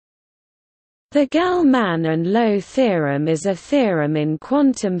The Gell-Mann and Low theorem is a theorem in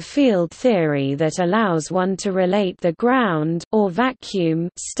quantum field theory that allows one to relate the ground or vacuum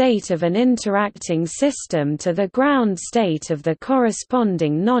state of an interacting system to the ground state of the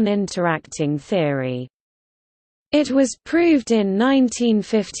corresponding non-interacting theory. It was proved in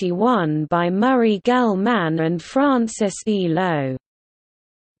 1951 by Murray Gell-Mann and Francis E. Low.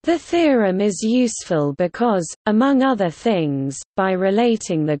 The theorem is useful because, among other things, by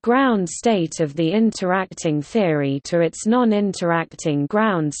relating the ground state of the interacting theory to its non-interacting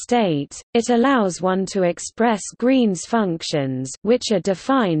ground state, it allows one to express Green's functions, which are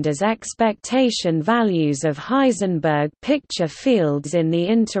defined as expectation values of Heisenberg picture fields in the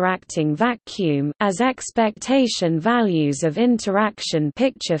interacting vacuum, as expectation values of interaction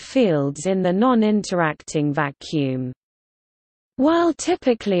picture fields in the non-interacting vacuum. While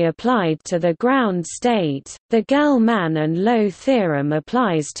typically applied to the ground state, the Gell-Mann and Low theorem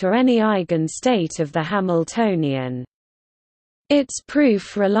applies to any eigenstate of the Hamiltonian. Its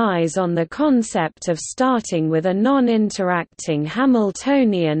proof relies on the concept of starting with a non-interacting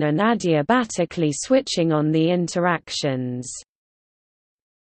Hamiltonian and adiabatically switching on the interactions.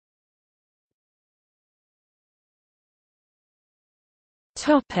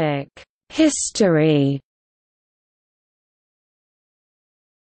 History.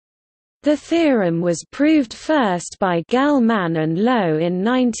 The theorem was proved first by Gell-Mann and Low in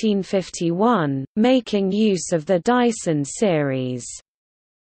 1951, making use of the Dyson series.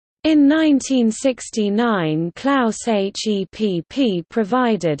 In 1969, Klaus Hepp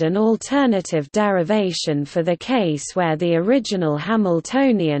provided an alternative derivation for the case where the original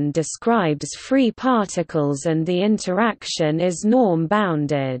Hamiltonian describes free particles and the interaction is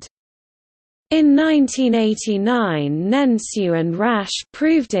norm-bounded. In 1989, Nensiu and Rasch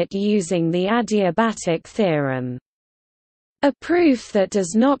proved it using the adiabatic theorem. A proof that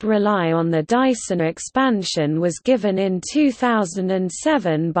does not rely on the Dyson expansion was given in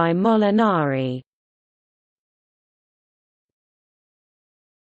 2007 by Molinari.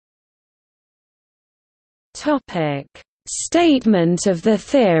 Statement of the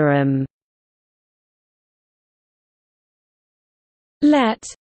theorem. Let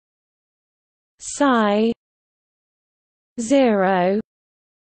psi 0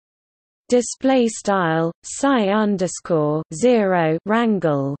 display style psi underscore 0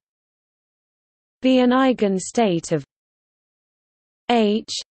 wrangle be an eigenstate of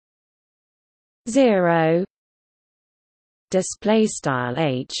h 0 display style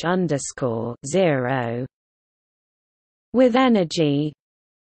h underscore 0 with energy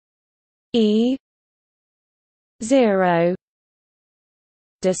E 0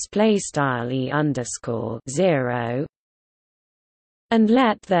 display style E underscore 0, and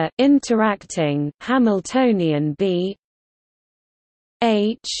let the interacting Hamiltonian be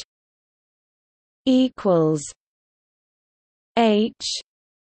H equals H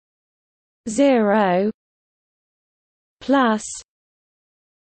 0 plus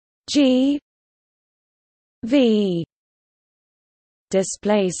G V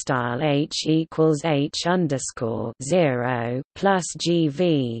display style H equals H underscore 0 plus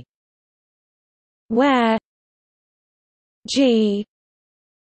GV, where G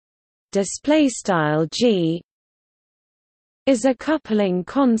display style G is a coupling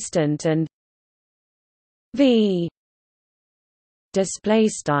constant and V display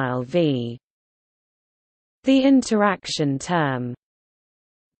style V the interaction term.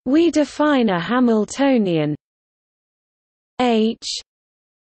 We define a Hamiltonian H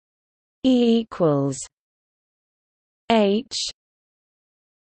equals H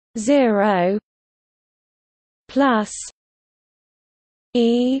 0 plus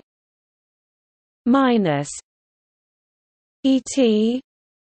E minus ET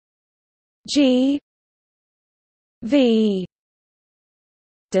G V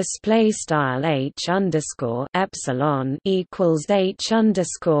display style H underscore epsilon equals H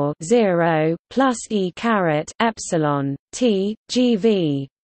underscore 0 plus E caret epsilon T GV,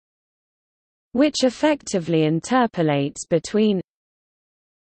 which effectively interpolates between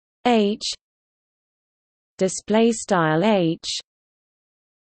H display style H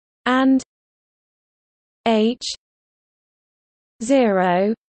and H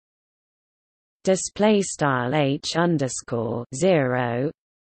 0 display style H underscore 0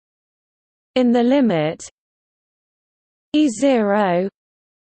 in the limit E0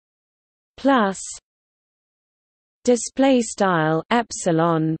 plus display style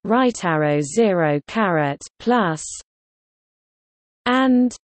epsilon right arrow 0 caret plus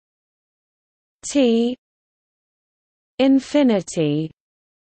and T infinity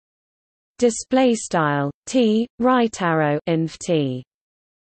display style T right arrow inf T.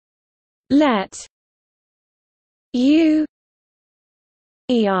 let u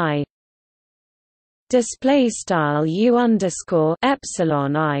ei display style u underscore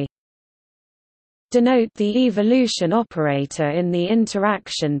epsilon I denote the evolution operator in the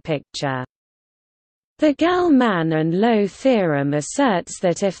interaction picture. The Gell-Mann and Low theorem asserts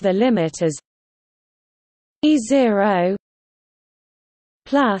that if the limit is E0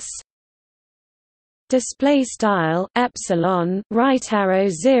 plus display style epsilon right arrow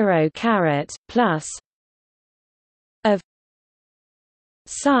 0 caret plus of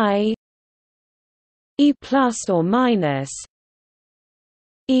psi e plus or minus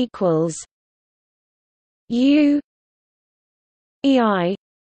equals u ei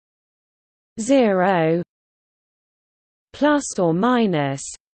 0 plus or minus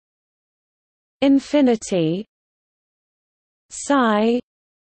infinity psi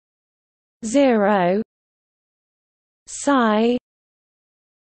 0 psi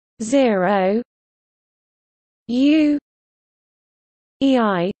 0 u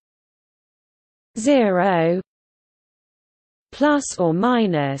ei 0 plus or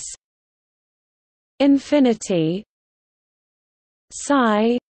minus infinity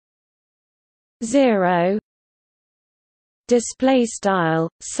psi 0 display style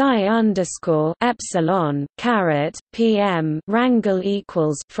psi underscore epsilon caret pm wrangle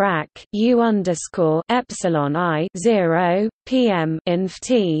equals frac u underscore epsilon I 0 pm inf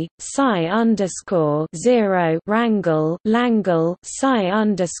t psi underscore 0 wrangle langle psi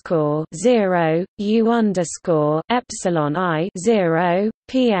underscore 0 u underscore epsilon I 0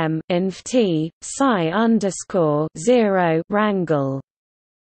 pm inf t psi underscore 0 wrangle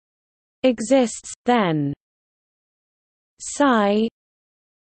exists, then psi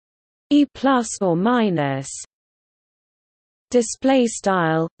e plus or minus display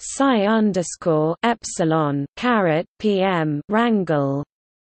style psi underscore epsilon caret pm wrangle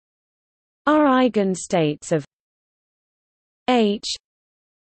are eigenstates of h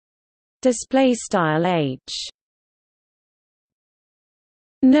display style h.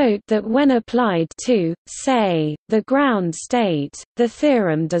 Note that when applied to, say, the ground state, the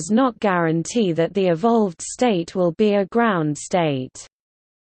theorem does not guarantee that the evolved state will be a ground state.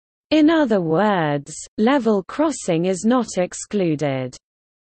 In other words, level crossing is not excluded.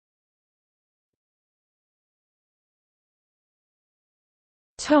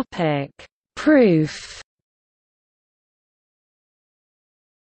 Topic: Proof.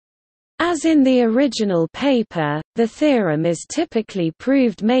 As in the original paper, the theorem is typically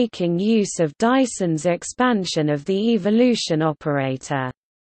proved making use of Dyson's expansion of the evolution operator.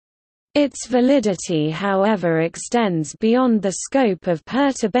 Its validity, however, extends beyond the scope of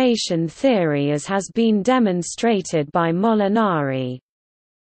perturbation theory, as has been demonstrated by Molinari.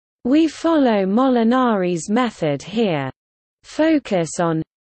 We follow Molinari's method here. Focus on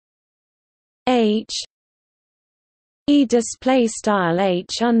h e display style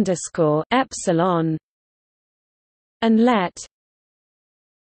h underscore epsilon and let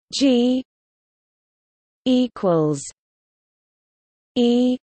g equals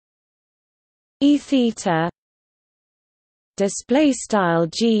e theta display style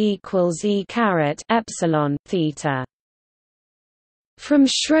g equals e caret epsilon theta. From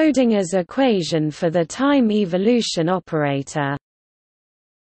Schrödinger's equation for the time evolution operator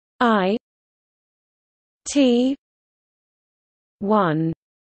I t 1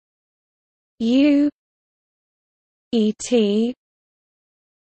 u et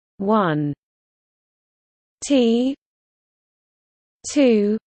 1 t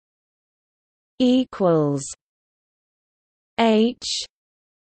 2 equals h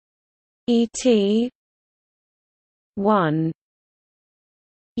et 1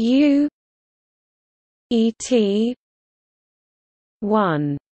 u et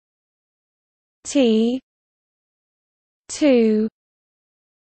 1 t 2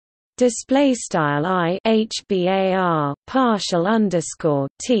 display style I hbar partial underscore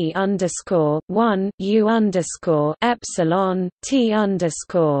t underscore 1 u underscore epsilon t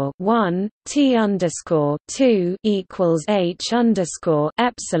underscore 1 t underscore 2 equals h underscore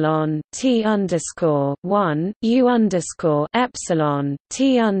epsilon t underscore 1 u underscore epsilon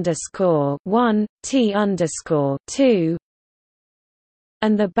t underscore 1 t underscore 2,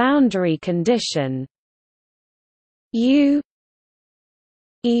 and the boundary condition u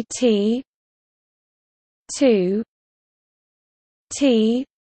et 2 t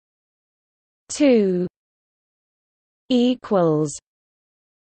 2 equals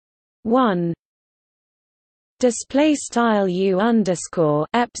 1 display style u underscore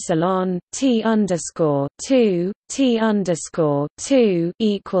epsilon t underscore 2 t underscore 2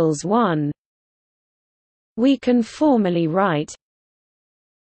 equals 1. We can formally write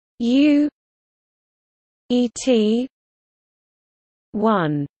U et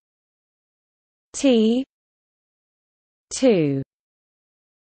 1 t 2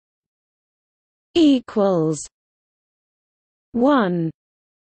 equals 1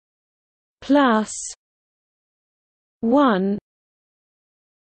 plus 1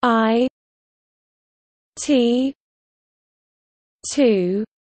 I t 2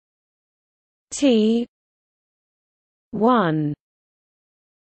 t 1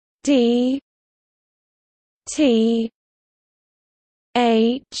 d t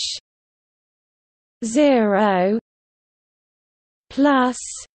h 0 plus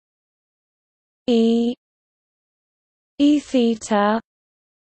e theta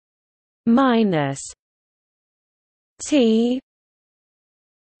minus t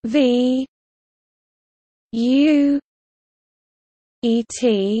v u et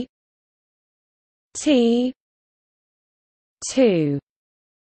t 2.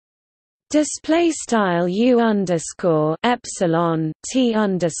 Display style u underscore epsilon t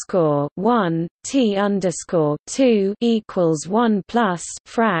underscore 1 t underscore 2 equals 1 plus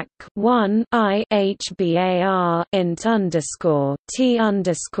frac 1 I hbar int underscore t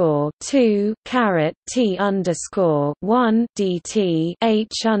underscore 2 caret t underscore 1 dt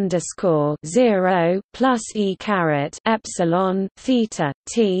h underscore 0 plus e caret epsilon theta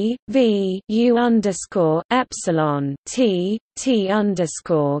t v u underscore epsilon t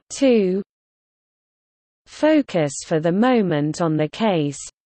underscore 2. Focus for the moment on the case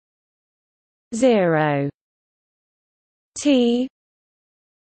 0 t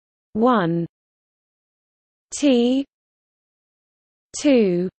 1 t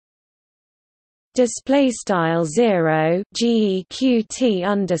 2 display style 0 geq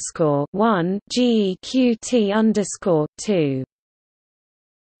underscore 1 geq underscore 2.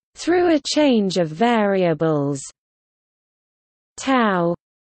 Through a change of variables tau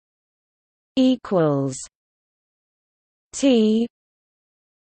equals t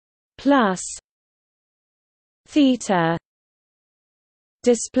plus theta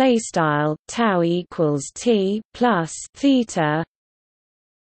display style tau equals t plus theta,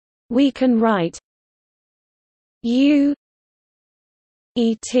 we can write u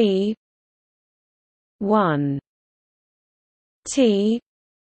et 1 t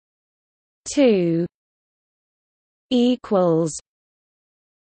 2 equals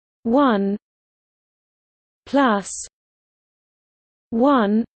 1 plus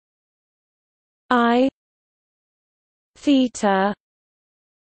 1 I theta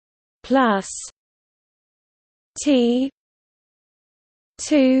plus t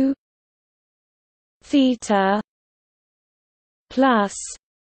 2 theta plus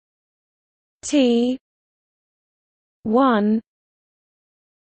t 1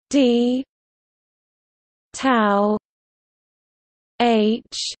 d tau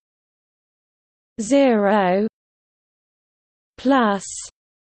h 0 plus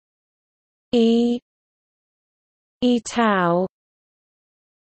e tau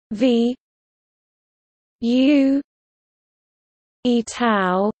v u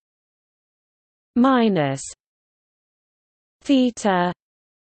tau minus theta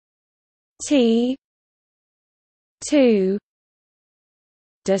t 2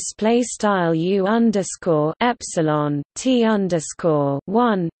 display style u underscore epsilon t underscore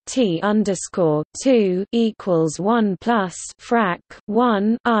 1 t underscore 2 equals 1 plus frac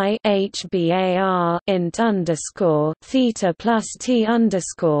 1 I hbar int underscore theta plus t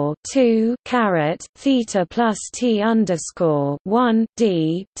underscore 2 caret theta plus t underscore 1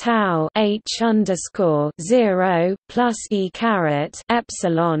 d tau h underscore 0 plus e caret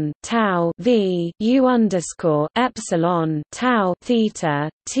epsilon tau v u underscore epsilon tau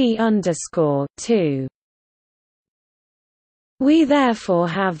theta t underscore 2. We therefore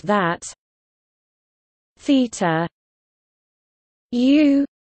have that theta u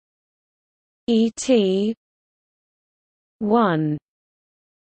et 1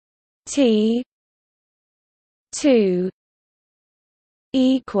 t 2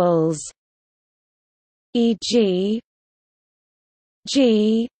 equals e.g.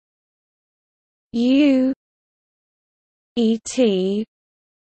 g u et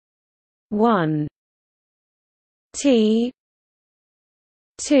 1 t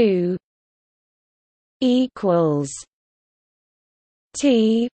 2 equals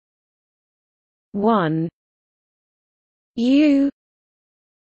t 1 u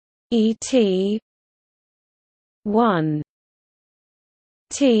et 1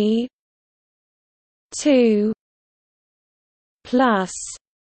 t 2 plus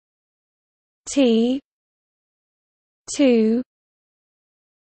t 2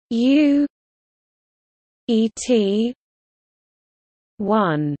 u et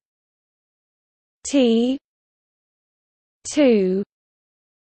 1 T 2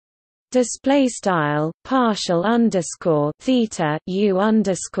 display style partial underscore theta U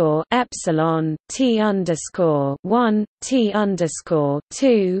underscore epsilon T underscore 1 T underscore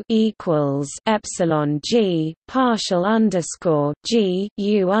 2 equals epsilon G partial underscore G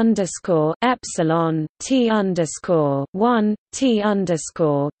U underscore epsilon T underscore 1 T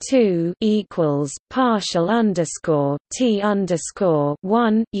underscore 2 equals partial underscore T underscore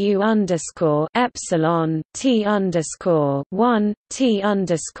 1 U underscore epsilon T underscore 1 T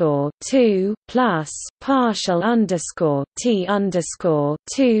underscore 2 plus partial underscore T underscore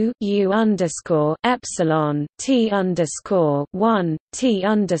 2 U underscore epsilon T underscore 1 T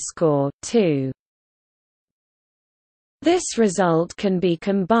underscore 2. This result can be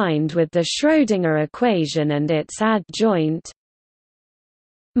combined with the Schrödinger equation and its adjoint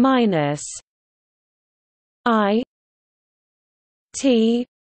minus I T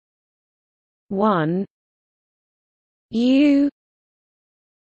 1 U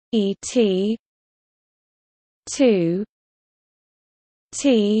E T 2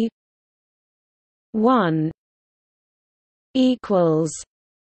 T 1 equals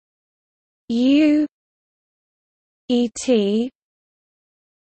U E T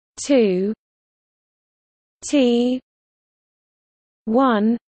 2 T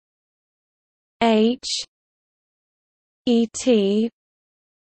 1 H E T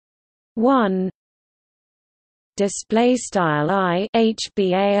 1 display style I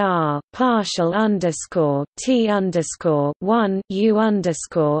HBAR partial underscore T underscore 1 U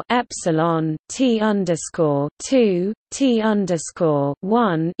underscore epsilon T underscore 2 T underscore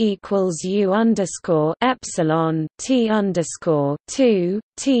 1 equals U underscore epsilon T underscore 2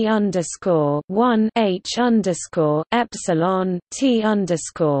 T underscore 1 H underscore epsilon T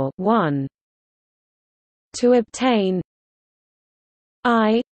underscore 1. To obtain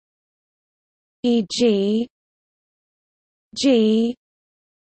I e.g. G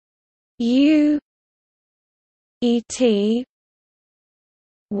U E T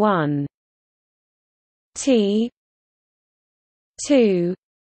 1 T 2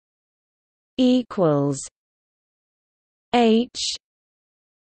 equals H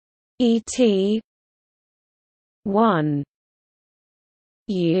E T 1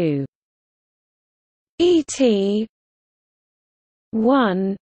 U E T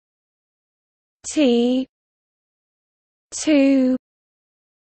 1 T 2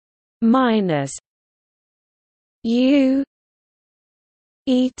 minus U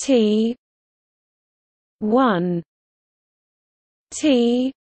E T 1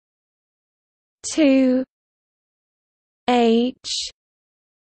 T 2 H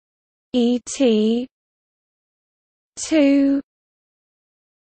E T 2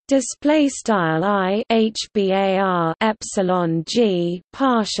 display style I HBAR epsilon G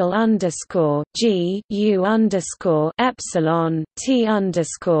partial underscore G U underscore epsilon T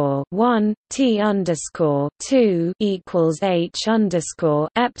underscore 1 T underscore 2 equals H underscore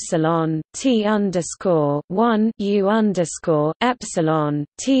epsilon T underscore 1 U underscore epsilon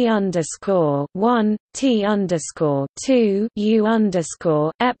T underscore 1 T underscore 2 U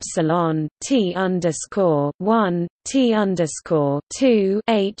underscore epsilon T underscore 1 T underscore 2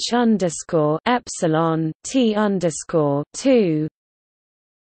 H underscore epsilon T underscore 2.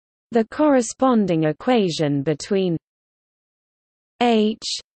 The corresponding equation between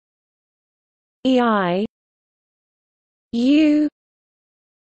H EI U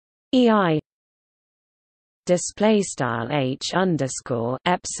EI display style H underscore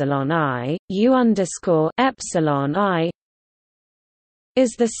epsilon I U underscore epsilon I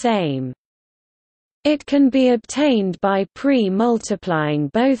is the same. It can be obtained by pre-multiplying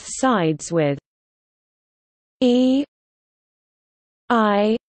both sides with E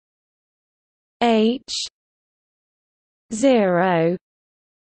I H 0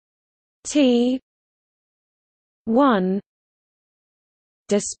 T 1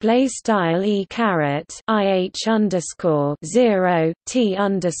 display style E caret IH underscore 0 T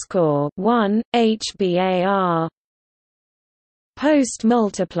underscore 1 HBAR post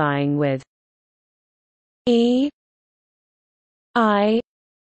multiplying with E I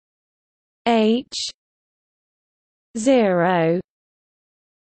H 0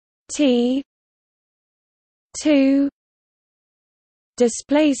 T 2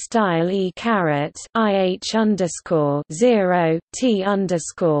 display style E caret IH underscore 0 T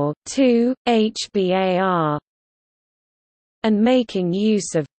underscore 2 HBAR and making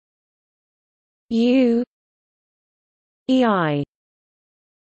use of U EI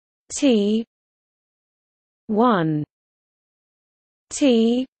T 1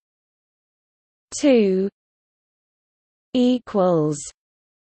 T 2 equals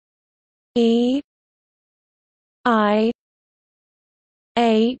E I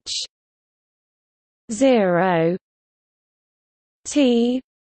H 0 T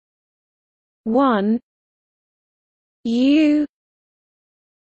 1 U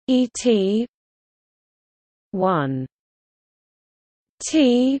E T 1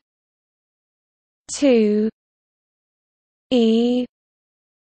 T 2 E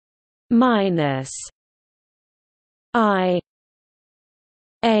minus I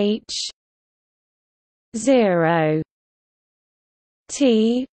H 0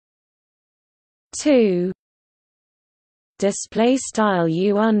 T 2 display style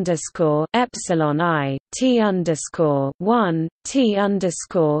U underscore epsilon I T underscore 1 T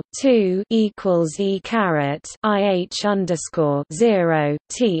underscore 2 equals E caret I H underscore 0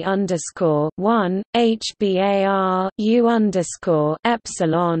 T underscore 1 HBAR U underscore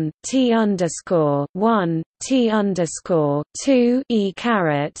epsilon T underscore 1 T underscore 2 E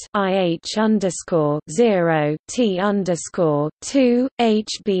caret I H underscore 0 T underscore 2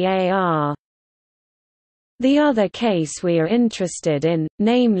 HBAR. The other case we are interested in,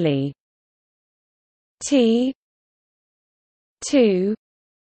 namely T 2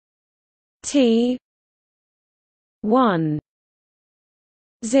 T 1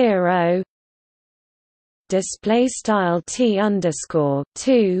 0 display style T underscore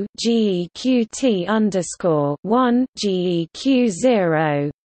 2 GEQ T underscore 1 GEQ 0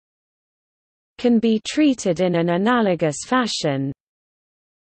 can be treated in an analogous fashion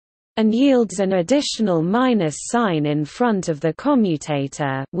and yields an additional minus sign in front of the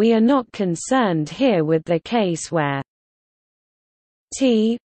commutator. We are not concerned here with the case where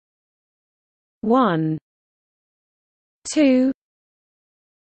T 1 2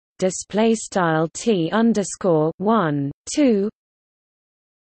 display style T underscore 1 2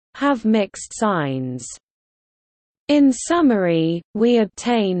 have mixed signs. In summary, we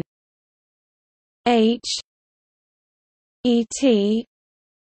obtain H E T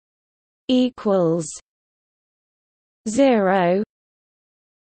equals 0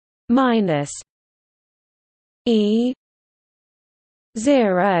 minus E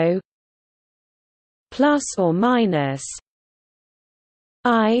 0 plus or minus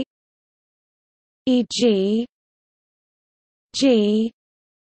I E G G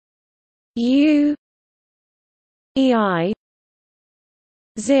U E I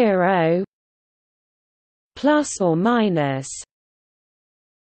 0 plus or minus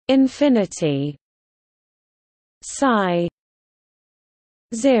infinity psi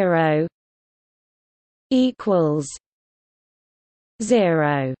 0 equals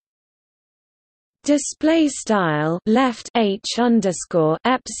 0. Display style left H underscore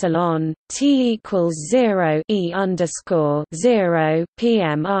epsilon T equals 0 E underscore 0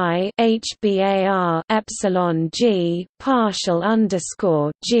 PMI HBAR epsilon G partial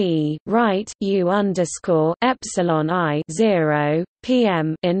underscore G right U underscore epsilon I 0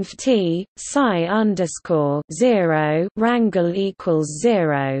 PM inf T psi underscore 0 wrangle equals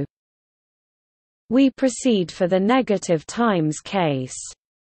 0. We proceed for the negative times case.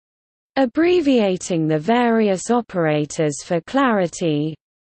 Abbreviating the various operators for clarity,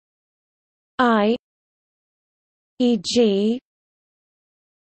 I e.g.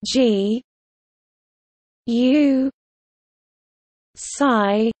 G U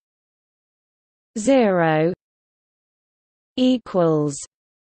psi 0 equals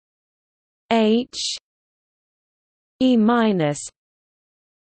H E minus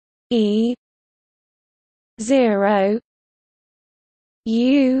E 0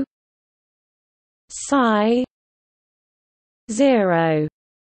 U psi 0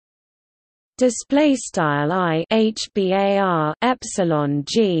 display style I HBAR epsilon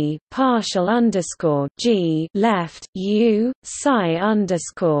G partial underscore G left U psi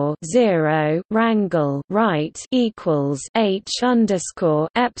underscore 0 wrangle right equals H underscore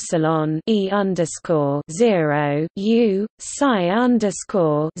epsilon E underscore 0 U psi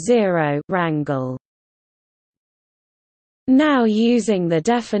underscore 0 wrangle. Now using the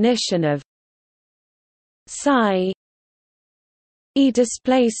definition of psi E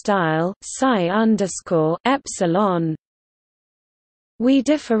display style psi underscore epsilon, we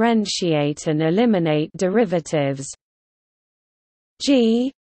differentiate and eliminate derivatives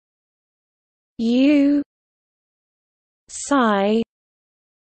G U psi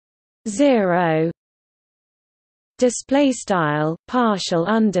 0 display style partial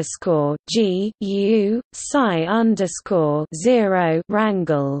underscore G U psi underscore 0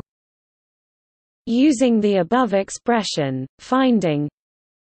 wrangle. Using the above expression, finding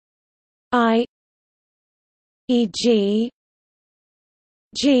I e.g.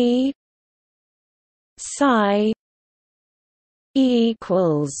 G psi E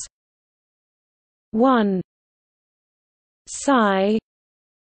equals 1 psi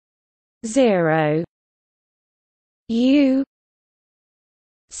 0 u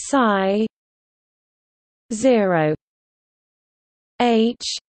psi 0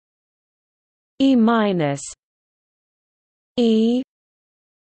 h e minus e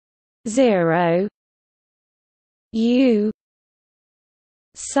 0 u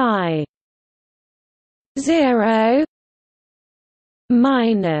psi 0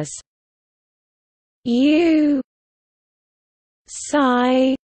 minus u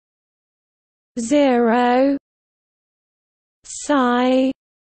psi 0 psi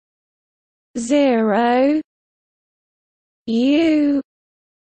 0 u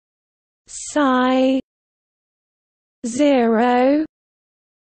psi 0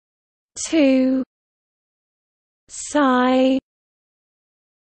 2 psi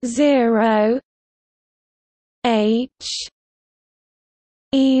 0 h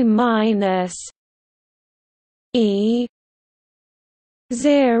e minus e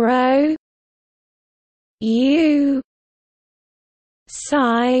 0 u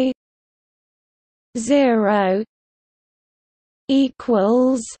psi 0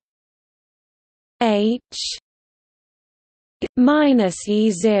 equals h minus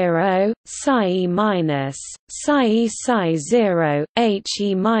E0 psi E minus psi E psi 0 H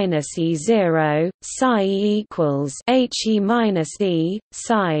E minus E0 psi E equals H E minus E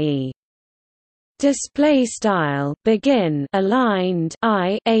psi E. Display style begin aligned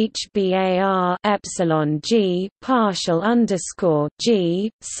I HBAR epsilon G partial underscore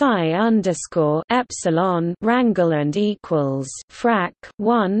G psi underscore epsilon wrangle and equals frac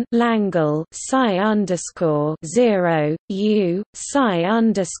 1 Langle psi underscore 0 U psi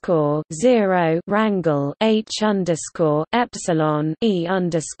underscore 0 wrangle H underscore epsilon E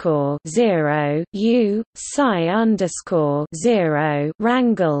underscore 0 U psi underscore 0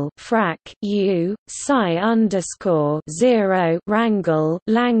 wrangle frac U psi underscore 0 wrangle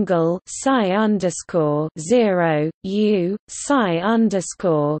Langle psi underscore 0 U psi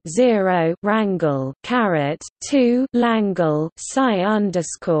underscore 0 wrangle caret 2 Langle psi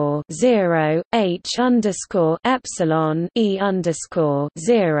underscore 0 H underscore epsilon E underscore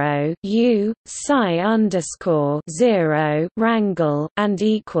 0 U psi underscore 0 wrangle and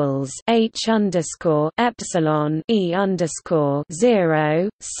equals H underscore epsilon E underscore 0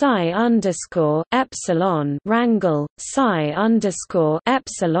 psi underscore epsilon wrangle psi underscore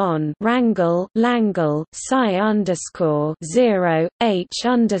epsilon wrangle Langle psi underscore 0 H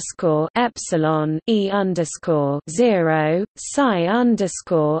underscore epsilon E underscore 0 psi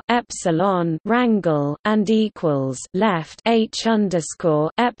underscore epsilon wrangle and equals left H underscore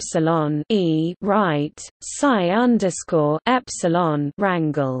epsilon E right psi underscore epsilon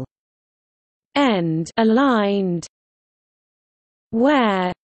wrangle end aligned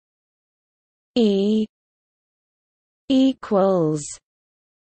where E equals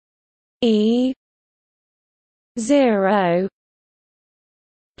E 0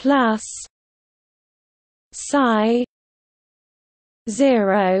 plus psi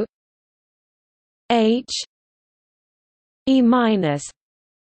 0 H E minus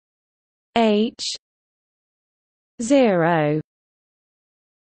H 0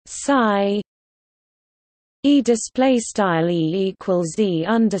 psi E display style E equals E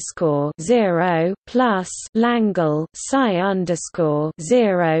underscore 0 plus Langle psi underscore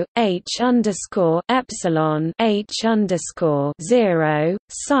 0 H underscore epsilon H underscore 0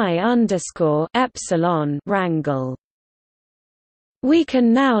 psi underscore epsilon wrangle. We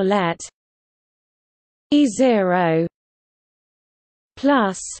can now let E0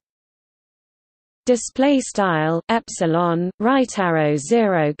 plus display style epsilon right arrow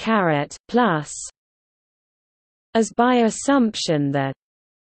 0 caret plus as by assumption that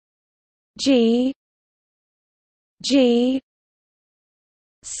G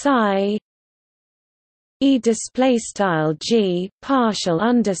psi E display style G partial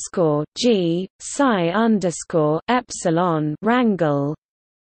underscore G psi underscore epsilon wrangle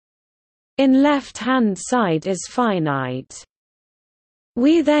in left hand side is finite.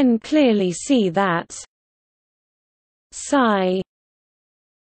 We then clearly see that psi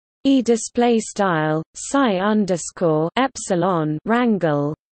E display style psi underscore epsilon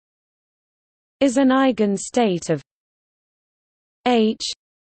wrangle is an eigenstate of H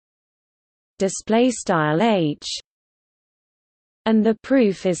display style H, and the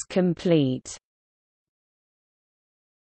proof is complete.